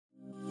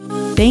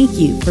Thank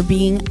you for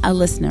being a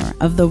listener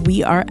of the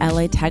We Are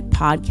LA Tech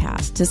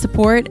podcast. To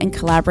support and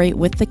collaborate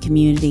with the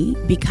community,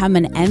 become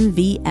an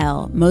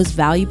MVL Most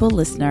Valuable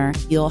Listener.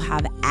 You'll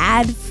have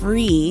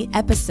ad-free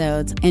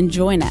episodes and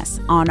join us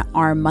on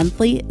our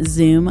monthly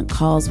Zoom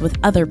calls with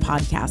other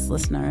podcast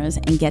listeners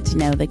and get to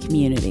know the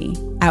community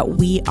at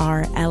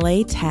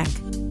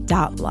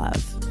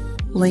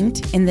WeAreLATech.love.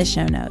 Linked in the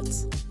show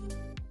notes.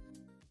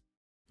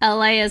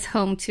 LA is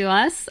home to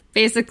us.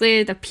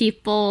 Basically, the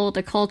people,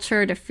 the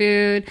culture, the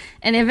food,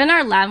 and even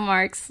our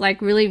landmarks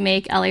really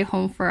make LA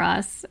home for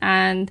us.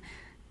 And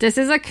this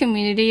is a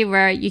community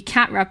where you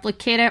can't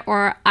replicate it,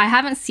 or I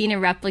haven't seen it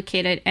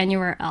replicated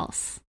anywhere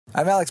else.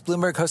 I'm Alex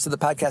Bloomberg, host of the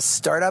podcast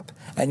Startup,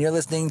 and you're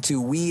listening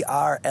to We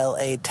Are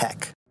LA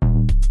Tech.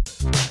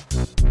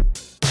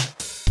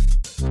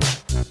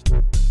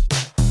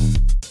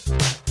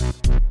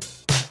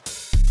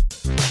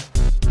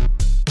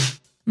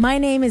 My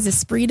name is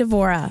Esprit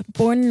Devora,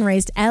 born and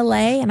raised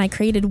LA, and I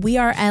created We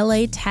Are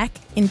LA Tech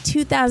in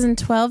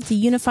 2012 to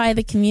unify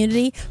the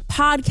community.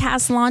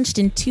 Podcast launched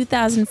in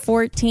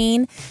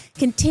 2014,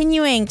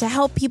 continuing to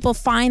help people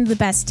find the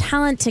best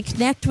talent, to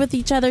connect with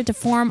each other, to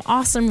form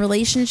awesome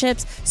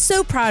relationships.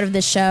 So proud of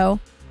this show.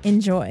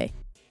 Enjoy.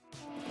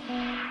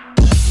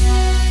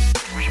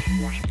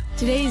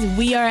 Today's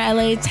We Are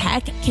LA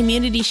Tech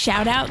community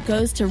shout out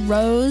goes to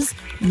Rose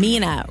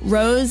Mina.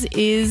 Rose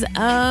is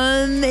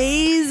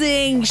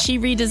amazing. She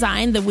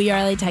redesigned the We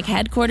Are LA Tech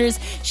headquarters.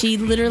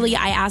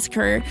 I asked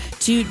her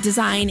to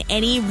design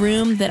any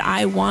room that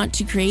I want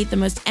to create the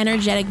most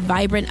energetic,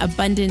 vibrant,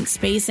 abundant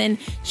space in.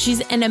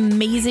 She's an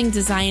amazing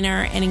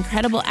designer, an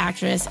incredible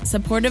actress,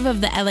 supportive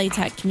of the LA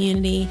Tech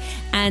community,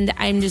 and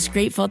I'm just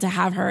grateful to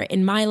have her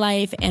in my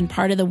life and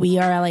part of the We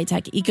Are LA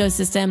Tech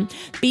ecosystem.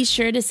 Be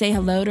sure to say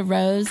hello to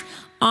Rose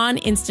on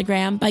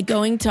Instagram by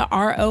going to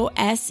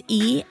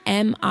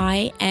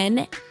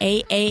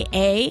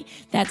ROSEMINAAA.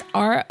 That's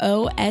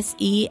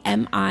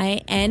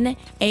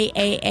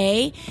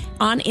ROSEMINAAA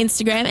on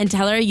Instagram, and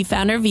tell her you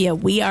found her via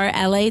We Are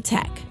LA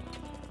Tech.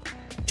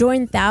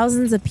 Join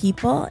thousands of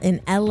people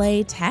in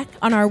LA Tech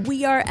on our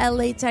We Are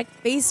LA Tech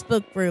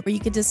Facebook group, where you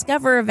can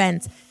discover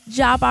events,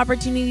 job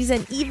opportunities,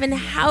 and even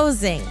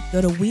housing.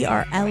 Go to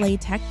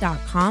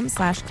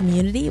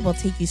wearelatech.com/community. We'll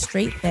take you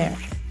straight there.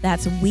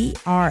 That's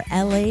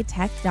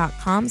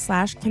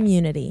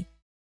wearelatech.com/community.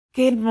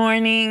 Good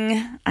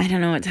morning. I don't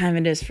know what time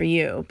it is for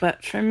you,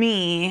 but for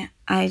me,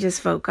 I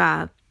just woke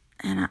up,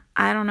 and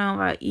I don't know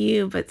about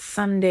you, but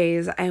some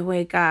days I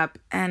wake up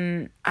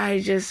and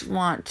I just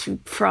want to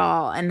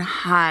crawl and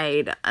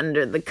hide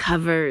under the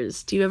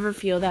covers. Do you ever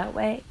feel that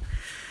way?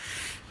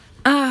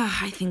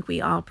 I think we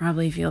all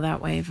probably feel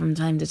that way from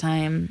time to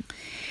time.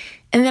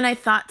 And then I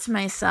thought to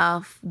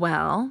myself,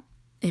 well,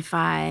 if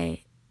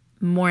I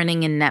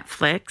morning in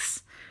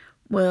Netflix,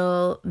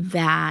 will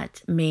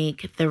that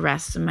make the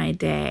rest of my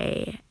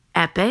day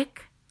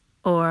epic?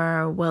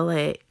 Or will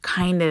it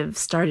kind of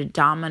start a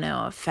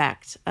domino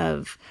effect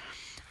of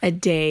a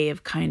day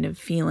of kind of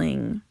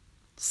feeling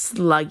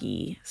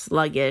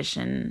sluggish,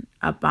 and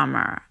a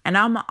bummer? And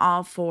I'm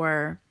all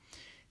for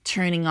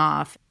turning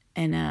off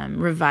and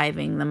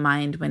reviving the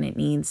mind when it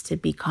needs to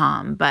be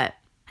calm. But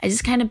I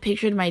just kind of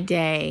pictured my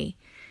day.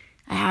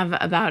 I have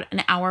about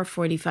an hour,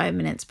 45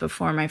 minutes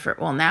before my first,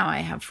 now I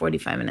have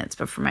 45 minutes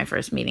before my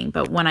first meeting.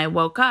 But when I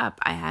woke up,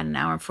 I had an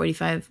hour,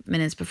 45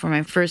 minutes before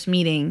my first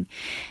meeting.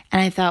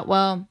 And I thought,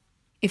 well,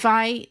 if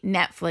I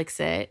Netflix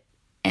it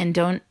and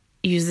don't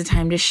use the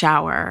time to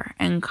shower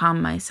and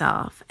calm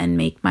myself and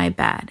make my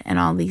bed and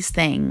all these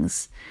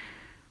things,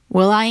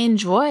 will I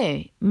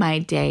enjoy my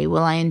day?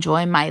 Will I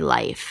enjoy my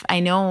life? I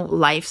know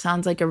life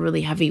sounds like a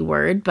really heavy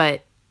word,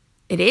 but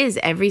it is.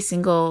 Every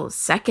single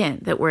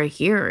second that we're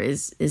here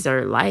is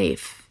our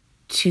life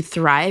to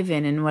thrive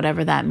in, and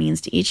whatever that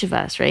means to each of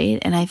us, right?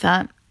 And I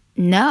thought,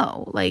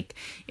 no,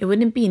 it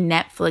wouldn't be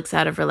Netflix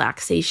out of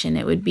relaxation.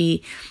 It would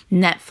be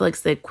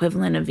Netflix the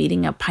equivalent of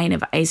eating a pint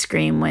of ice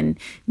cream when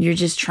you're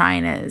just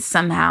trying to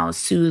somehow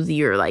soothe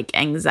your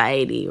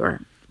anxiety,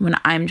 or when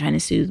I'm trying to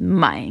soothe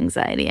my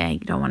anxiety. I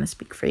don't want to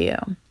speak for you.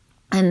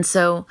 And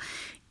so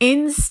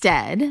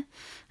instead,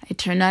 I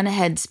turned on a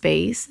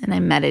headspace and I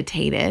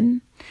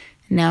meditated.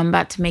 Now I'm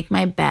about to make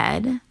my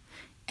bed,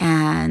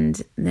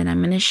 and then I'm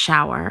going to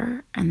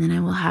shower, and then I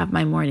will have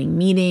my morning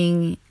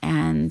meeting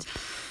and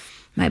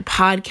my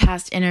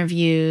podcast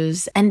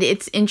interviews. And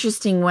it's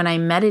interesting, when I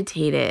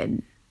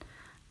meditated,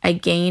 I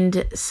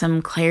gained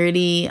some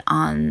clarity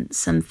on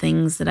some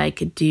things that I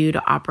could do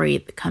to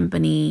operate the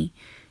company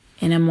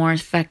in a more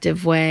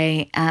effective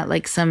way,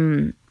 at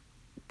some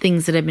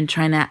things that I've been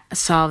trying to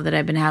solve that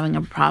I've been having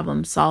a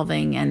problem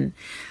solving. And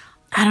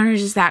I don't know,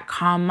 just that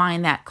calm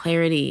mind, that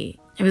clarity.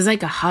 It was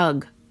like a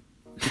hug.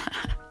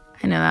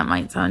 I know that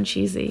might sound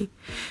cheesy.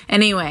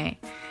 Anyway,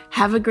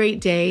 have a great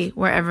day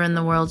wherever in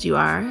the world you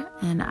are,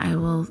 and I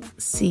will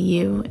see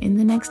you in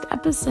the next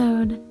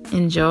episode.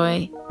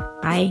 Enjoy.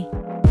 Bye.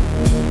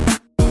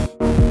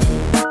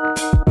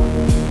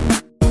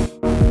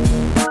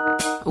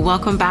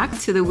 Welcome back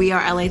to the We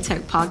Are LA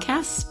Tech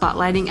podcast,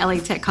 spotlighting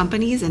LA Tech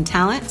companies and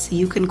talent so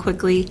you can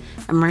quickly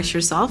immerse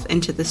yourself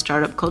into the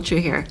startup culture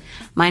here.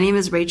 My name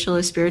is Rachel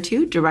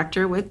Espiritu,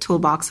 director with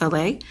Toolbox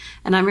LA,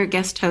 and I'm your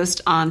guest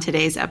host on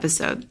today's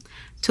episode.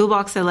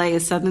 Toolbox LA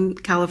is Southern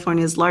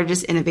California's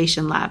largest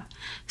innovation lab.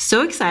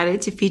 So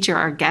excited to feature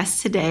our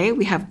guest today.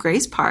 We have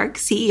Grace Park,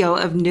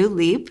 CEO of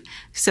Nuleep.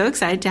 So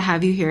excited to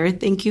have you here.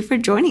 Thank you for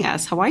joining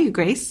us. How are you,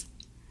 Grace?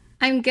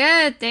 I'm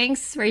good.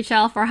 Thanks,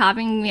 Rachel, for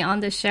having me on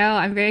the show.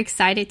 I'm very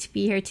excited to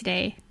be here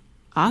today.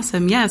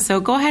 Awesome. Yeah. So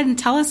go ahead and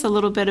tell us a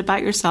little bit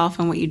about yourself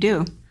and what you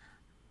do.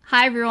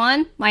 Hi,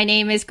 everyone. My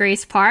name is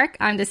Grace Park.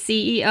 I'm the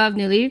CEO of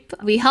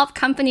Nuleep. We help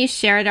companies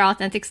share their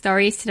authentic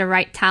stories to the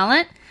right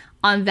talent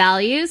on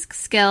values,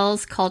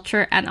 skills,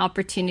 culture, and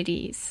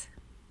opportunities.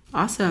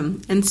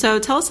 Awesome. And so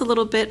tell us a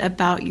little bit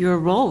about your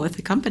role with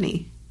the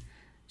company.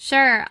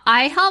 Sure.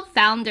 I help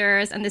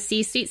founders and the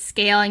C-suite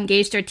scale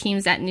engage their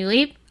teams at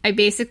Nuleep. I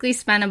basically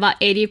spend about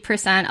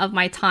 80% of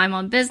my time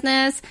on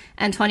business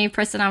and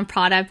 20% on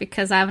product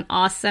because I have an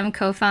awesome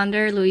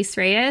co-founder, Luis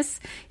Reyes.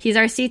 He's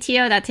our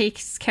CTO that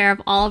takes care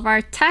of all of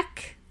our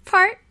tech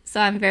part, so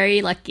I'm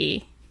very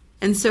lucky.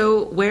 And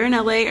so where in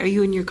LA are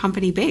you and your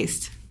company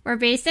based? We're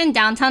based in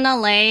downtown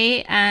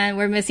LA, and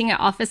we're missing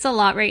our office a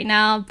lot right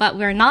now, but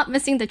we're not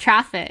missing the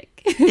traffic.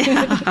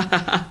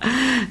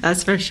 Yeah,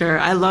 that's for sure.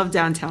 I love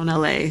downtown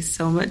LA.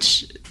 So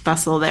much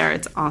bustle there.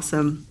 It's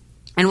awesome.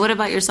 And what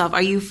about yourself?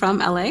 Are you from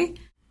LA?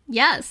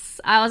 Yes,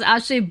 I was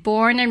actually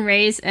born and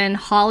raised in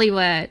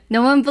Hollywood.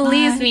 No one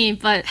believes me,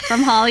 but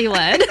from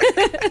Hollywood.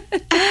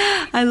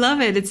 I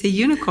love it. It's a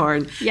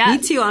unicorn.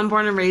 Yes. Me too. I'm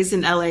born and raised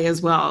in LA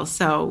as well.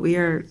 So we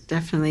are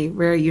definitely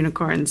rare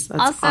unicorns.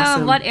 That's also,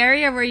 awesome. What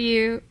area are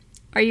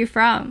you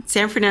from?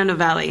 San Fernando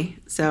Valley.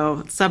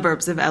 So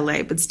suburbs of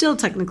LA, but still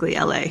technically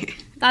LA.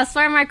 That's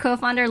where my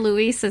co-founder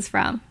Luis is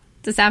from,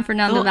 the San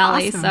Fernando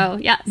Valley. Awesome. So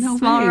yes, No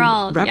small way.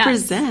 world.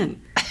 Represent.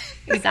 Yes.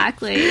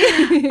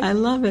 Exactly. I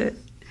love it.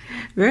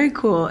 Very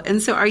cool. And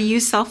so are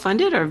you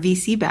self-funded or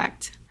VC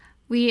backed?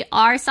 We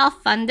are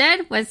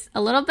self-funded with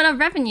a little bit of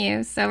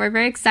revenue. So we're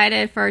very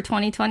excited for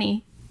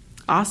 2020.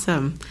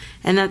 Awesome.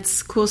 And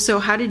that's cool. So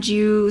how did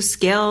you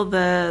scale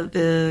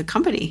the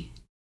company?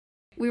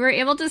 We were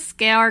able to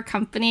scale our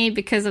company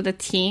because of the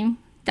team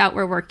that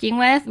we're working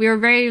with. We were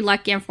very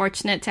lucky and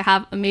fortunate to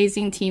have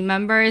amazing team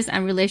members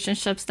and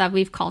relationships that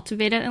we've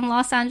cultivated in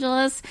Los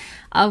Angeles,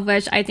 of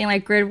which I think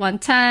like Grid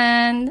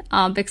 110,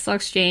 Bixel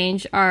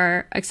Exchange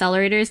are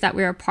accelerators that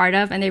we're a part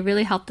of, and they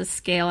really helped us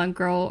scale and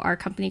grow our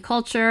company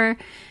culture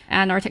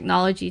and our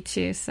technology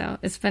too. So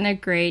it's been a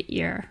great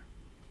year.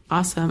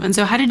 Awesome. And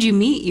so how did you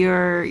meet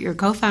your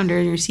co-founder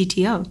and your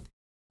CTO?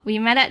 We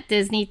met at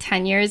Disney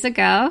 10 years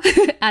ago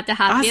at the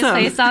happiest Awesome.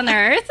 place on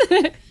earth.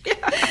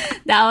 Yeah.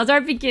 That was our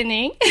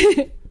beginning.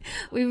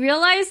 We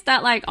realized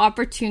that like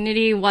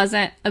opportunity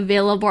wasn't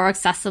available or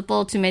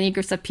accessible to many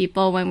groups of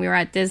people when we were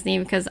at Disney,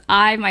 because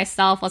I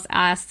myself was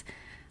asked,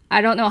 I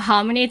don't know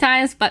how many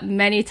times, but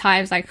many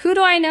times, like, who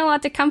do I know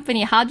at the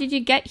company? How did you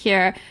get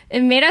here?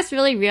 It made us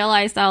really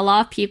realize that a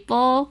lot of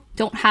people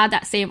don't have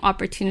that same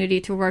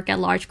opportunity to work at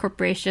large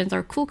corporations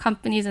or cool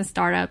companies and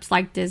startups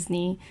like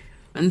Disney.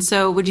 And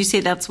so would you say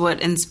that's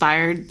what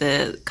inspired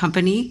the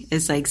company,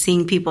 is like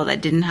seeing people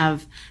that didn't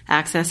have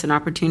access and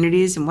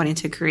opportunities and wanting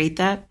to create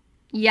that?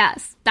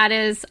 Yes, that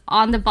is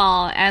on the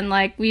ball. And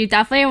like, we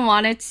definitely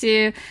wanted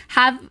to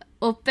have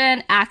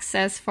open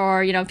access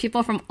for,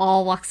 people from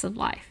all walks of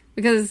life.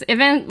 Because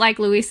even like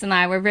Luis and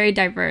I, we're very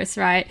diverse,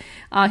 right?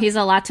 He's a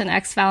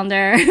Latinx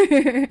founder.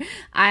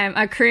 I'm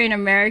a Korean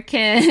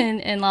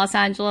American in Los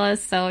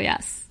Angeles. So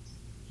yes.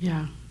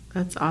 Yeah.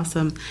 That's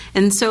awesome.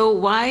 And so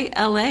why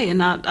LA and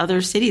not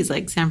other cities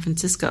like San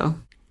Francisco?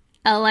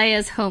 LA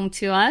is home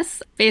to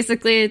us.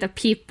 Basically, the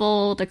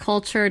people, the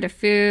culture, the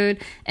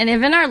food, and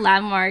even our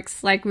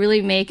landmarks like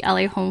really make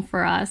LA home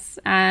for us.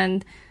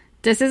 And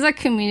this is a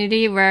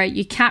community where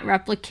you can't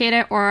replicate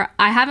it, or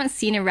I haven't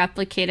seen it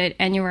replicated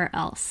anywhere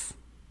else.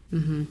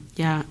 Mm-hmm.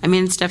 Yeah. I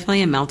mean, it's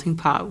definitely a melting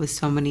pot with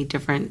so many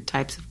different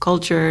types of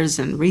cultures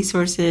and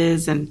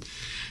resources. And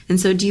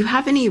so do you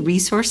have any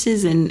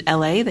resources in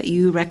LA that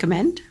you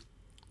recommend?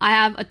 I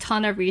have a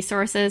ton of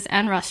resources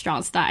and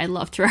restaurants that I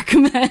love to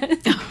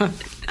recommend.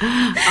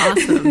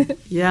 Awesome.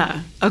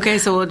 Yeah. Okay.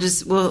 So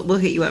we'll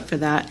hit you up for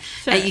that.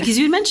 Sure. Because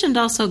you mentioned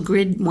also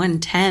Grid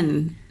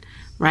 110,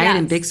 right? Yes.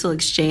 And Bixel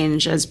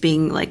Exchange as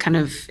being like kind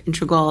of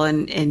integral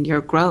in your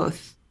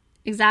growth.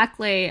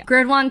 Exactly.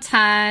 Grid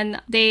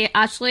 110, they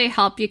actually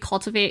help you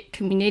cultivate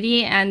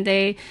community, and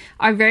they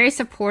are very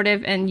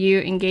supportive in you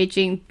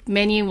engaging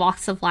many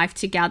walks of life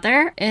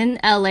together in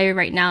LA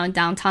right now, in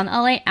downtown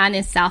LA and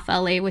in South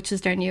LA, which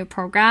is their new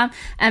program.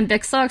 And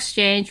Bixel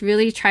Exchange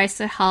really tries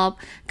to help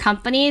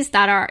companies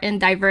that are in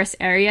diverse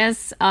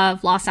areas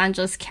of Los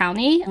Angeles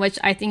County, which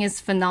I think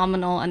is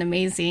phenomenal and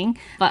amazing.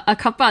 But a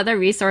couple other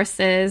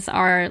resources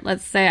are,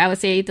 I would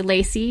say the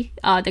Lacey,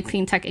 the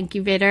Clean Tech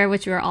Incubator,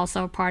 which we're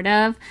also a part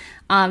of.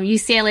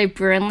 UCLA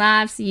Bruin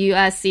Labs,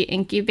 USC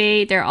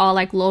Incubate. They're all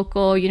like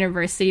local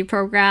university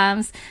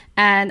programs.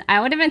 And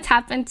I would even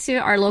tap into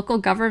our local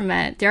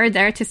government. They're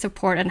there to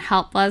support and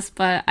help us,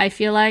 but I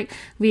feel like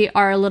we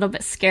are a little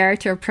bit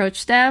scared to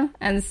approach them.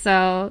 And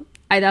so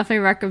I definitely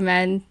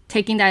recommend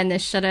taking that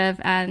initiative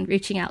and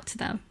reaching out to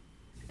them.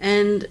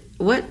 And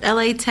what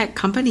LA Tech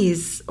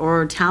companies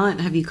or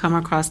talent have you come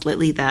across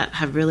lately that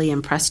have really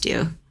impressed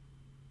you?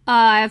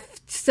 I have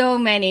so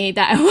many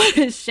that I want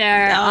to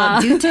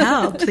share. Do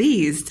tell,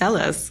 please tell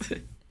us.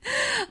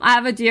 I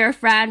have a dear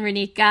friend,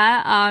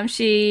 Renika.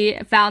 She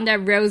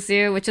founded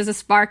Rosu, which is a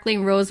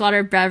sparkling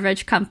rosewater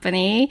beverage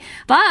company.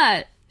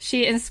 But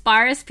she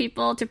inspires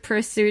people to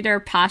pursue their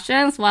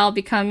passions while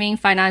becoming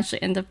financially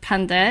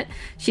independent.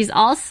 She's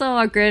also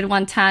a Grid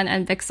 110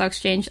 and VIXO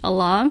Exchange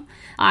alum.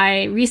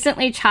 I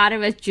recently chatted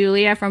with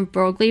Julia from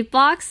Broglie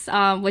Blocks,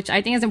 which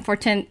I think is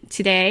important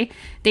today.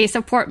 They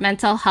support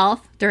mental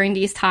health during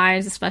these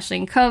times, especially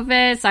in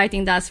COVID. So I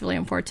think that's really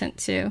important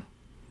too.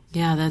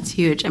 Yeah, that's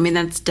huge. I mean,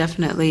 that's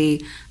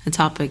definitely a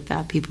topic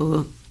that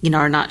people,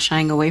 are not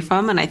shying away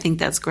from. And I think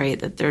that's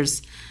great that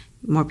there's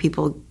more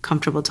people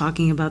comfortable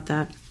talking about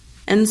that.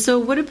 And so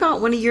what about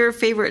one of your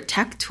favorite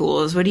tech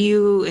tools? What do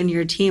you and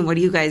your team, what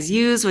do you guys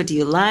use? What do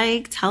you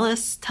like? Tell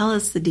us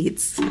the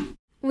deets.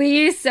 We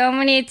use so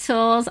many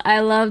tools.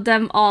 I love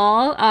them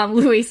all.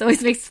 Luis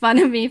always makes fun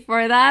of me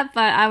for that,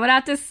 but I would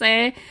have to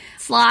say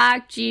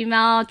Slack,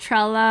 Gmail,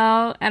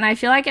 Trello. And I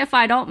feel like if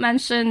I don't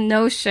mention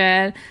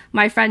Notion,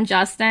 my friend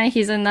Justin,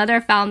 he's another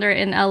founder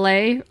in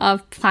LA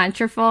of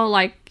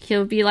Plantriful,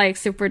 he'll be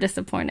super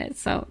disappointed.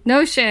 So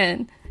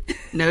Notion.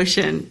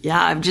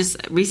 Yeah, I've just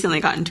recently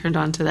gotten turned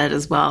on to that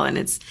as well. And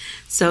it's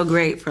so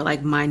great for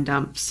mind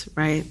dumps,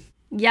 right?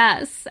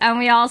 Yes. And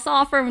we also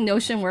offer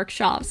Notion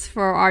workshops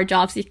for our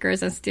job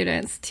seekers and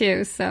students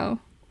too. So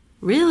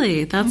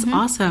really, that's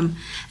awesome.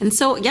 And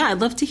so, yeah,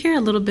 I'd love to hear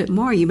a little bit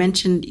more. You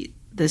mentioned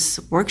this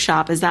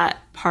workshop. Is that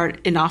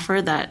an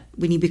offer that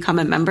when you become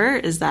a member,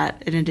 is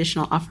that an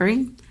additional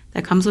offering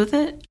that comes with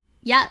it?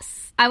 Yes.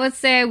 I would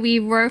say we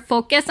were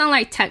focused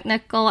on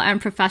technical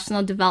and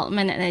professional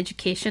development and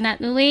education at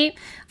Nuleep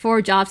for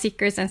job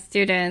seekers and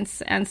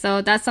students. And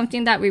so that's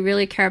something that we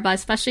really care about,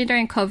 especially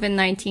during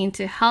COVID-19,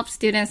 to help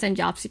students and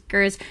job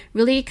seekers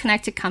really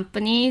connect to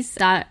companies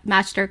that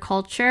match their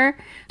culture,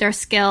 their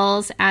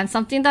skills, and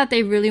something that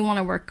they really want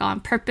to work on.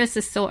 Purpose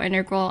is so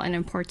integral and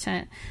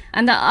important.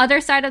 And the other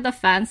side of the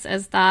fence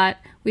is that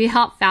we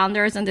help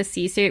founders in the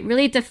C-suite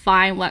really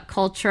define what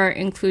culture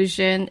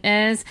inclusion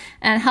is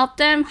and help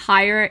them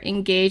hire,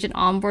 engage, and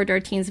onboard their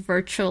teams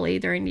virtually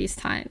during these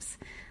times.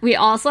 We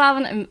also have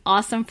an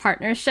awesome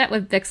partnership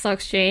with VIXO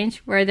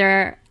Exchange where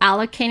they're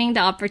allocating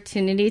the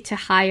opportunity to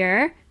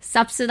hire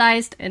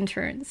subsidized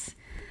interns.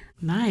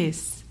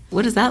 Nice.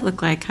 What does that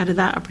look like? How did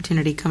that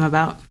opportunity come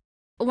about?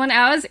 When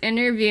I was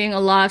interviewing a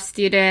lot of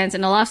students,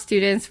 and a lot of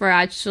students were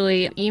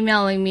actually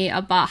emailing me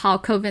about how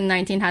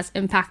COVID-19 has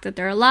impacted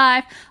their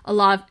life, a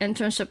lot of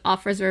internship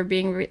offers were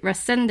being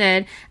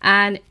rescinded.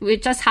 And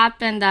it just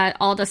happened that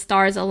all the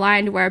stars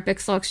aligned where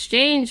VIXO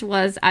Exchange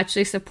was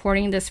actually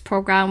supporting this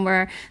program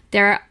where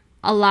they're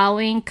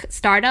allowing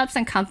startups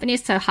and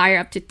companies to hire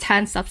up to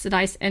 10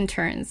 subsidized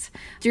interns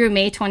through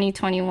May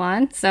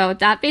 2021. So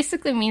that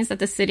basically means that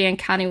the city and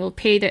county will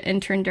pay the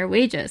intern their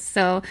wages.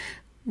 So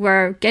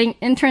we're getting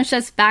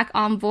internships back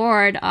on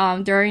board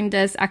during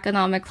this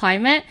economic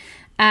climate.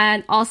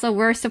 And also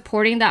we're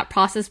supporting that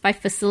process by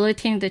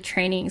facilitating the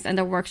trainings and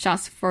the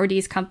workshops for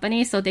these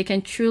companies so they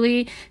can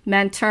truly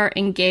mentor,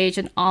 engage,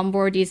 and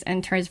onboard these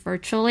interns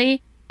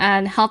virtually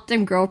and help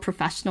them grow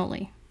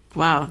professionally.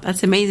 Wow,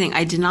 that's amazing.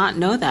 I did not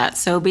know that.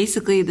 So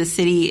basically the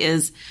city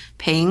is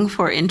paying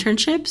for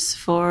internships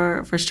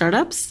for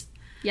startups?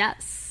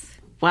 Yes.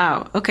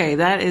 Wow. Okay,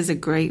 that is a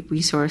great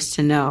resource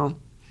to know.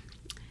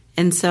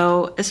 And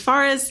so as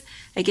far as,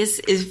 I guess,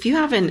 if you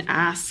have an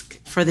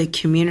ask for the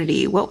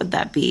community, what would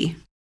that be?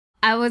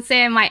 I would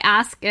say my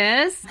ask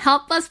is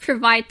help us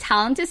provide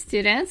talented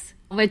students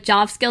with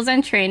job skills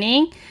and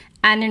training,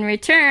 and in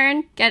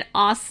return, get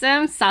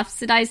awesome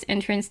subsidized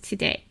interns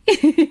today.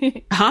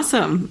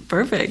 Awesome.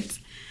 Perfect.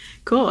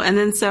 Cool. And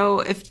then so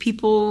if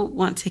people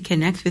want to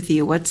connect with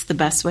you, what's the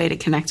best way to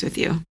connect with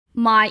you?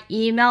 My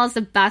email is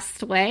the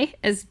best way,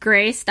 is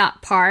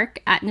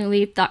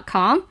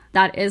grace.park@nuleep.com.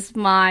 That is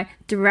my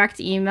direct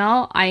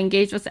email. I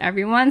engage with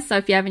everyone. So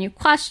if you have any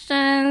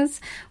questions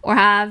or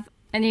have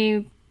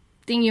anything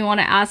you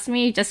want to ask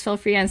me, just feel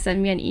free and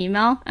send me an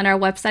email. And our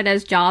website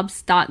is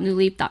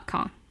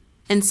jobs.nuleep.com.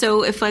 And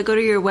so if I go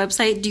to your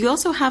website, do you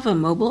also have a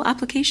mobile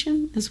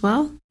application as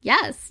well?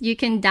 Yes, you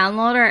can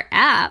download our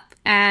app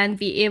and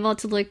be able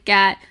to look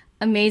at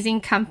amazing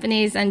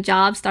companies and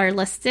jobs that are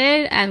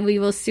listed, and we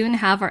will soon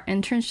have our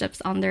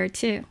internships on there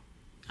too.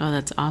 Oh,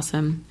 that's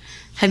awesome.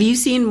 Have you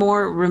seen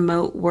more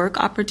remote work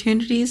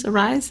opportunities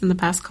arise in the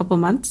past couple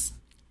months?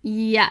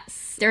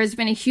 Yes, there's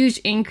been a huge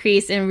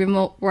increase in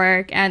remote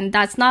work, and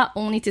that's not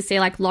only to say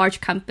like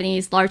large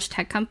companies, large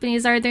tech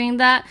companies are doing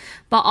that,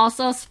 but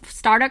also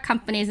startup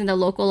companies in the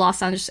local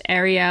Los Angeles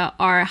area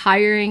are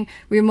hiring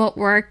remote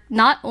work,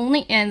 not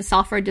only in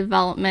software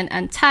development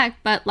and tech,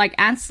 but like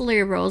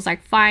ancillary roles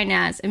like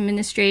finance,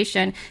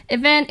 administration,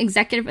 even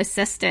executive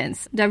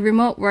assistants. The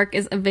remote work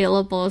is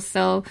available,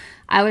 so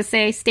I would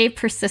say stay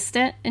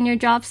persistent in your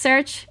job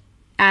search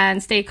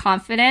and stay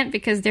confident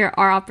because there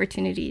are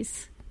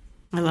opportunities.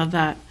 I love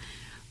that.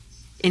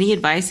 Any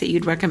advice that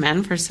you'd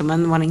recommend for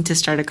someone wanting to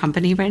start a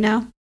company right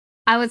now?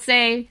 I would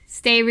say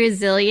stay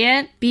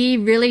resilient, be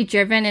really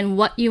driven in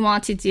what you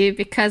want to do,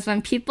 because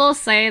when people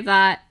say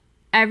that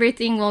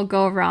everything will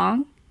go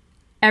wrong,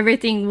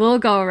 everything will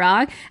go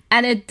wrong.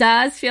 And it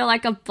does feel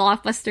like a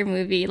blockbuster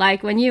movie.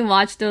 Like when you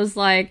watch those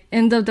like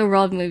end of the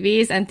world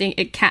movies and think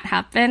it can't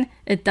happen,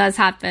 it does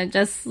happen.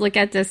 Just look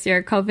at this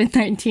year,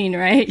 COVID-19,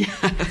 right?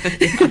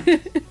 Yeah.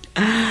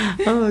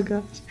 Oh my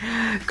gosh.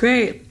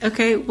 Great.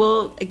 Okay.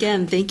 Well,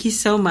 again, thank you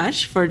so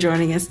much for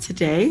joining us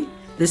today.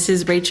 This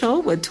is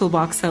Rachel with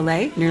Toolbox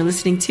LA, and you're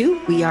listening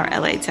to We Are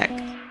LA Tech.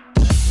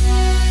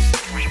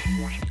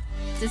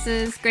 This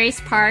is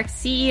Grace Park,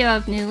 CEO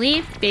of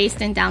Nuleep,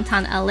 based in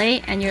downtown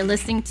LA, and you're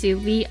listening to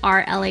We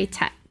Are LA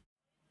Tech.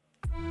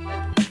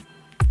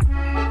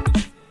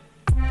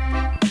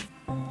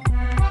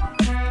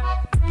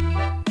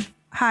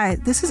 Hi,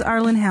 this is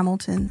Arlen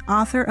Hamilton,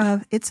 author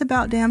of It's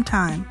About Damn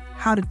Time,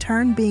 How to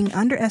Turn Being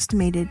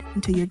Underestimated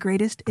into Your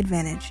Greatest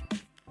Advantage.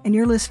 And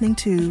you're listening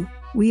to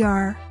We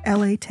Are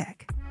LA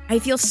Tech. I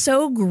feel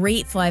so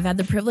grateful I've had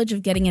the privilege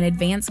of getting an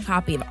advanced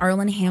copy of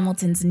Arlen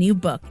Hamilton's new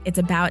book, It's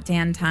About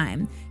Damn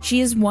Time. She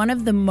is one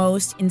of the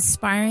most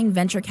inspiring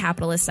venture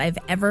capitalists I've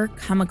ever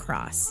come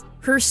across.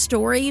 Her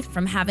story,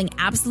 from having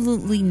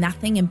absolutely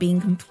nothing and being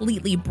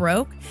completely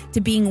broke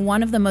to being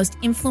one of the most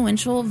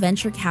influential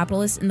venture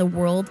capitalists in the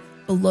world,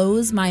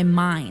 blows my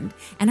mind.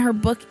 And her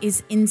book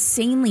is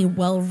insanely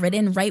well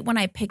written. Right when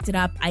I picked it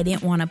up, I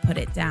didn't want to put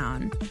it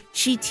down.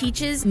 She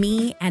teaches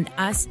me and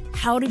us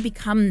how to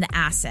become the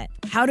asset,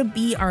 how to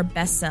be our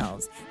best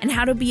selves, and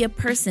how to be a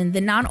person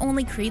that not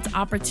only creates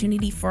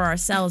opportunity for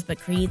ourselves, but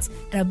creates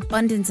an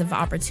abundance of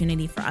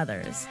opportunity for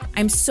others.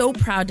 I'm so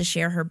proud to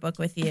share her book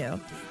with you,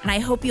 and I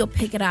hope you'll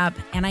pick it up,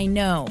 and I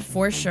know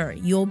for sure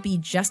you'll be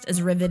just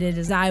as riveted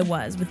as I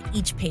was with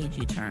each page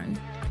you turned.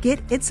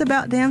 Get It's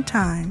About Damn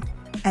Time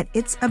at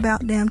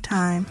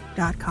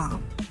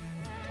itsaboutdamntime.com.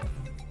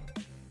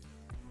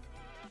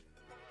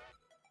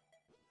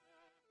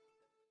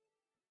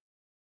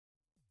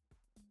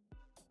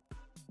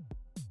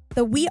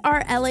 The We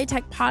Are LA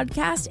Tech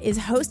podcast is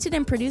hosted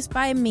and produced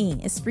by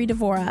me, Esprit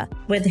Devora,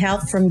 with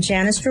help from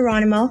Janice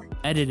Geronimo.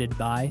 Edited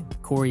by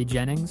Corey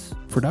Jennings.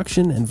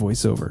 Production and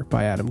voiceover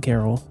by Adam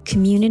Carroll.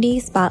 Community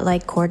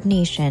Spotlight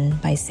Coordination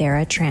by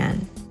Sarah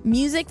Tran.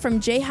 Music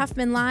from Jay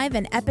Huffman Live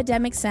and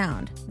Epidemic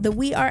Sound. The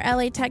We Are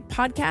LA Tech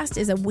podcast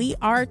is a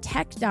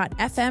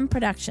wearetech.fm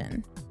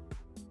production.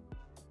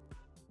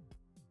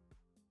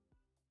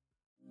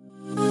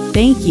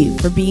 Thank you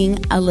for being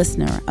a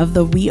listener of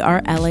the We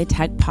Are LA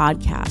Tech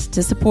podcast.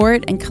 To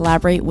support and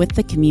collaborate with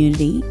the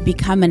community,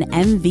 become an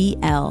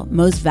MVL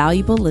Most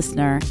Valuable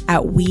Listener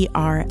at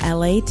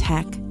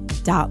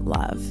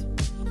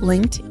wearelatech.love.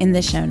 Linked in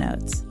the show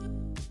notes.